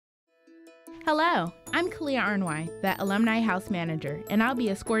Hello, I'm Kaliya Arnwine, the Alumni House Manager, and I'll be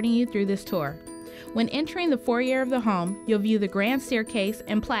escorting you through this tour. When entering the foyer of the home, you'll view the grand staircase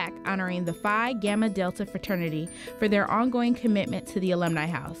and plaque honoring the Phi Gamma Delta fraternity for their ongoing commitment to the Alumni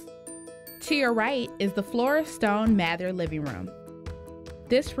House. To your right is the Flora Stone Mather living room.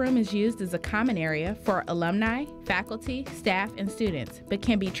 This room is used as a common area for alumni, faculty, staff, and students, but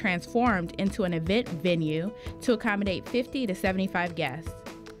can be transformed into an event venue to accommodate 50 to 75 guests.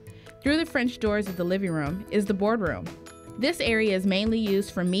 Through the French doors of the living room is the boardroom. This area is mainly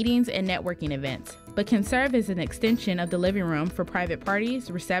used for meetings and networking events, but can serve as an extension of the living room for private parties,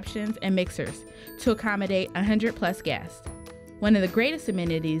 receptions, and mixers to accommodate 100+ guests. One of the greatest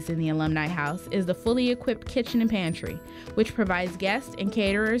amenities in the Alumni House is the fully equipped kitchen and pantry, which provides guests and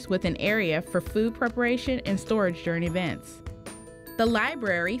caterers with an area for food preparation and storage during events. The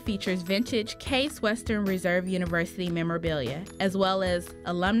library features vintage Case Western Reserve University memorabilia, as well as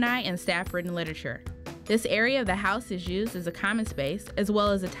alumni and staff-written literature. This area of the house is used as a common space, as well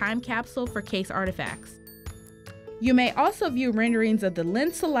as a time capsule for Case artifacts. You may also view renderings of the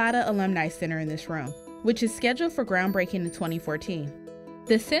Linsalata Alumni Center in this room, which is scheduled for groundbreaking in 2014.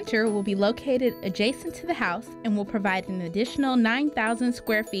 The center will be located adjacent to the house and will provide an additional 9,000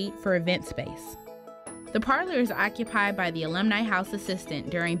 square feet for event space. The parlor is occupied by the Alumni House assistant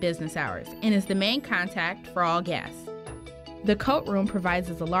during business hours and is the main contact for all guests. The coat room provides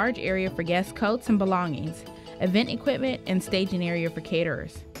us a large area for guest coats and belongings, event equipment, and staging area for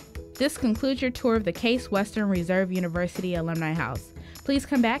caterers. This concludes your tour of the Case Western Reserve University Alumni House. Please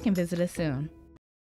come back and visit us soon.